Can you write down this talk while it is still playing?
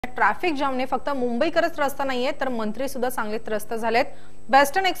Traffic जामने फक्त मुंबईकरच त्रस्त नाहीये तर मंत्री सुद्धा चांगले त्रस्त झालेत।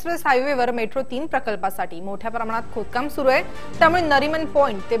 वेस्टर्न एक्सप्रेस हायवेवर मेट्रो 3 प्रकल्पासाठी मोठ्या प्रमाणात खोदकाम सुरू आहे। त्यामुळे नरिमन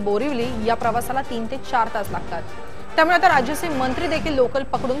पॉइंट ते बोरिवली या प्रवासाला 3 ते 4 तास लागतात। त्यामुळे आता राज्याचे मंत्री देखील लोकल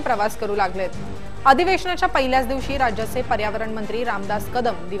पकडून प्रवास करू लागलेत। अधिवेशनाच्या पहिल्याच दिवशी राज्याचे पर्यावरण मंत्री रामदास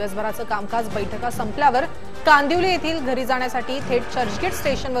कदम दिवसभराचं कामकाज बैठका संपल्यावर कांदिवली येथील घरी जाण्यासाठी थेट चर्चगेट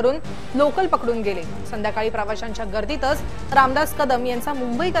स्टेशनवरून लोकल पकडून गेले। संध्याकाळी प्रवाशांच्या गर्दीतच रामदास कदम यांचा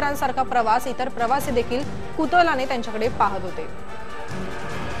मुंबईकरांसारखा प्रवास इतर प्रवासी देखील कुतूहलाने त्यांच्याकडे पाहत होते।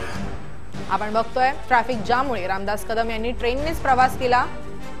 आपण बघतोय ट्रॅफिक जाममुळे रामदास कदम यांनी ट्रेननेच प्रवास केला।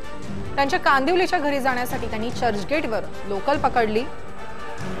 त्यांच्या कांदिवलीच्या घरी जाण्यासाठी त्यांनी चर्चगेटवर लोकल पकडली।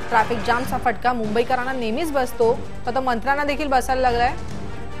 ट्रॅफिक जामचा फटका मुंबईकरांना नेहमीच बसतो, तर मंत्र्यांना देखील बसायला लागलाय।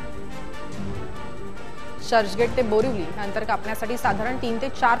 चर्चगेट ते बोरिवली अंतर कापण्यासाठी साधारण 3 ते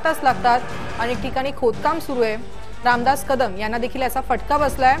 4 तास लागतात। अनेक ठिकाणी खोदकाम सुरू आहे। रामदास कदम यांना देखील याचा फटका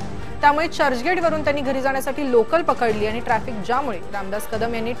बसलाय। त्यामुळे चर्चगेटवरून त्यांनी घरी जाण्यासाठी लोकल पकडली आणि ट्रॅफिक जाममुळे रामदास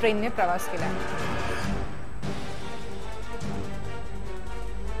कदम यांनी ट्रेनने प्रवास केला।